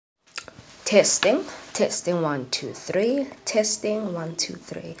Testing, testing, 1, 2, 3, testing, 1, 2,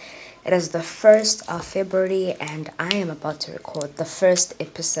 3. It is the 1st of February, and I am about to record the first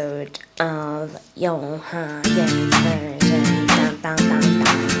episode of Johan Jens version. Dun, dun, dun,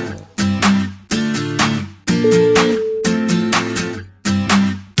 dun.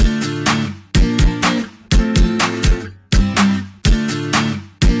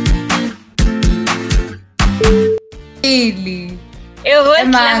 Really? It would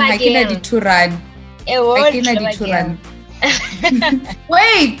Emang, hakina dituran.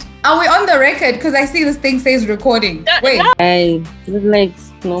 Wait, are we on the record? Because I see this thing says recording. Wait. I look like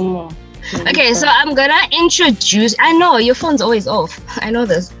no more. Okay, so I'm gonna introduce. I know your phone's always off. I know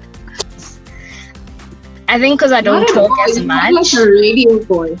this. I think because I don't talk as much. You have like a radio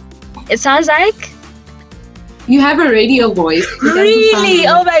voice. It sounds like. You have a radio voice. Really?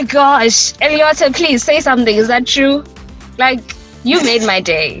 Oh my gosh, Eliota, please say something. Is that true? Like, you made my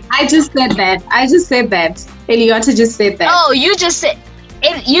day. I just said that. Eliota just said that. Oh, you just said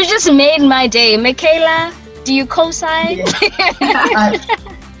it. You just made my day. Michaela, do you co-sign? Yeah.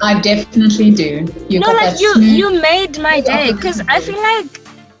 I definitely do. You made my day, because I feel like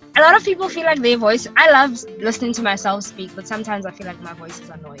a lot of people feel like their voice. I love listening to myself speak, but sometimes I feel like my voice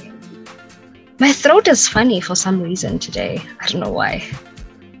is annoying. My throat is funny for some reason today. I don't know why.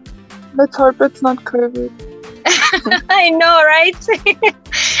 Let's hope it's not COVID. I know, right?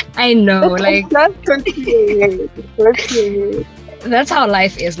 I know, like that's how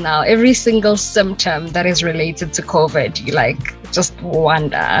life is now. Every single symptom that is related to COVID, you like just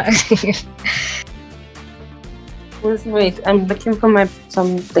wonder. Wait, I'm looking for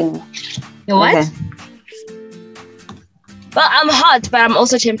something. You what? Okay. Well, I'm hot, but I'm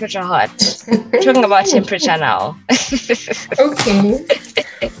also temperature hot. Talking about temperature now. Okay.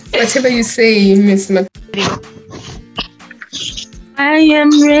 Whatever you say, Miss Mac. I am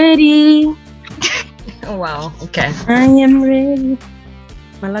ready. Oh, wow. Okay. I am ready.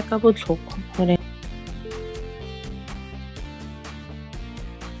 Malaka botlhoko.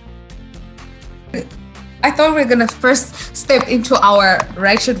 I thought we were gonna first step into our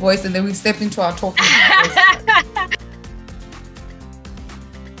ratchet voice and then we step into our talking voice.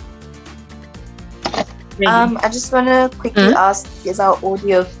 I just want to quickly ask, is our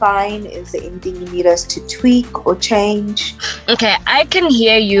audio fine? Is there anything you need us to tweak or change? Okay, I can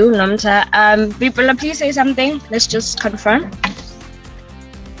hear you, Namta. People, please say something. Let's just confirm.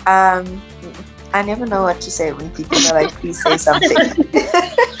 I never know what to say when people are like, please say something.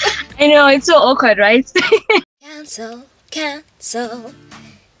 I know, it's so awkward, right? Cancel,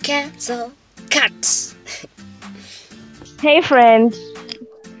 cut. Hey, friend.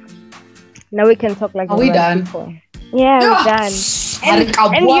 Now we can talk like. Are we done? People. Yeah, we're done.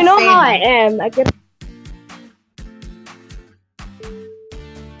 And you know how I am. I get.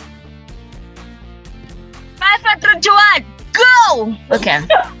 Five, 4, 3, 2, 1, go! Okay.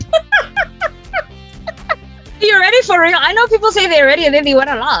 You ready for real? I know people say they're ready and then they want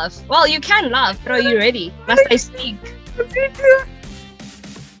to laugh. Well, you can laugh, but are you ready? Must I speak?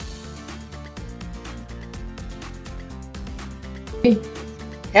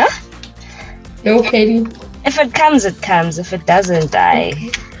 Yeah? No, Katie. If it comes, it comes. If it doesn't, I.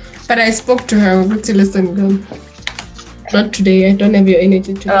 But I spoke to her. But listen, girl. Not today. I don't have your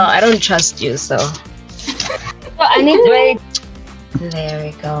energy today. Oh, I don't trust you, so. Oh, I need wait. There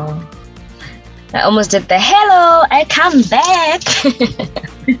we go. I almost did the hello. I come back.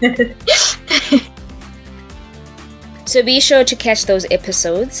 So be sure to catch those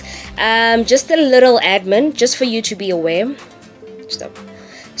episodes. Just a little admin, just for you to be aware. Stop.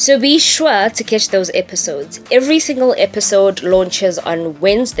 So be sure to catch those episodes. Every single episode launches on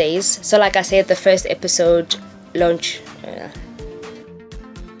Wednesdays. So like I said, the first episode launch.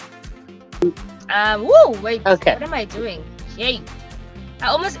 Whoa, wait. Okay. What am I doing? Yay. I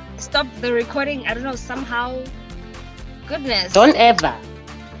almost stopped the recording. I don't know, somehow. Goodness. Don't ever.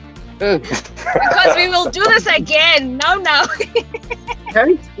 Because we will do this again. No.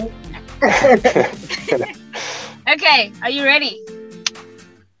 Okay, are you ready?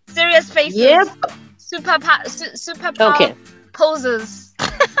 Serious faces. Yep. Super Okay. poses.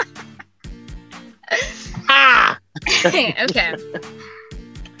 Okay.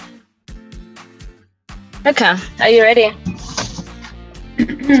 Okay, are you ready?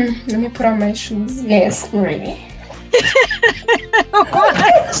 Let me put on my shoes. Yes, I'm ready.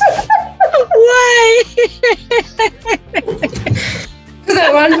 Why? Because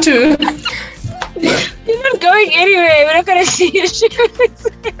I want to. You're not going anywhere. We're not gonna see your shoes.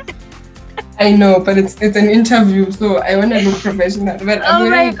 I know, but it's an interview, so I want to look professional. But I'm Oh my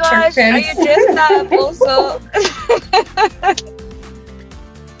wearing track gosh, are pants. you dressed up also?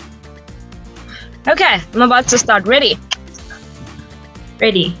 Okay, I'm about to start. Ready?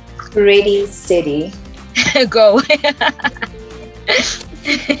 Ready. Ready, steady. Go.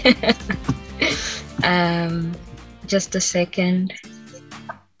 Just a second.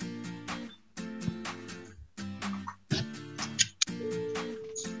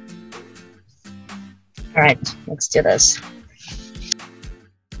 All right, let's do this.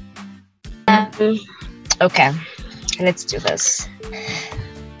 Okay, let's do this.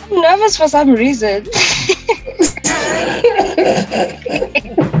 I'm nervous for some reason.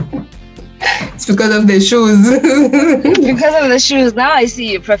 It's because of the shoes. Because of the shoes. Now I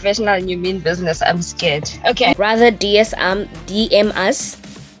see you're professional and you mean business. I'm scared. Okay. Rather DM us.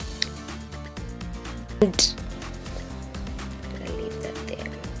 And I'll leave that there.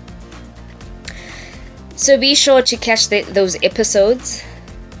 So be sure to catch those episodes.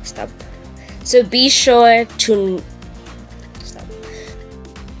 Stop. So be sure to stop.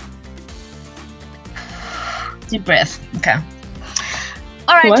 Deep breath. Okay.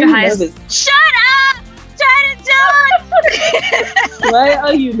 All right, you guys. Shut up! Try to do it. Why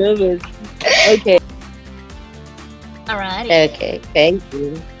are you nervous? Okay. Alright. Okay. Thank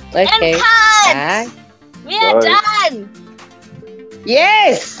you. Okay. And cut! Bye. We are done.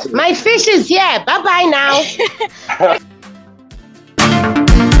 Yes, my fish is here. Bye bye now.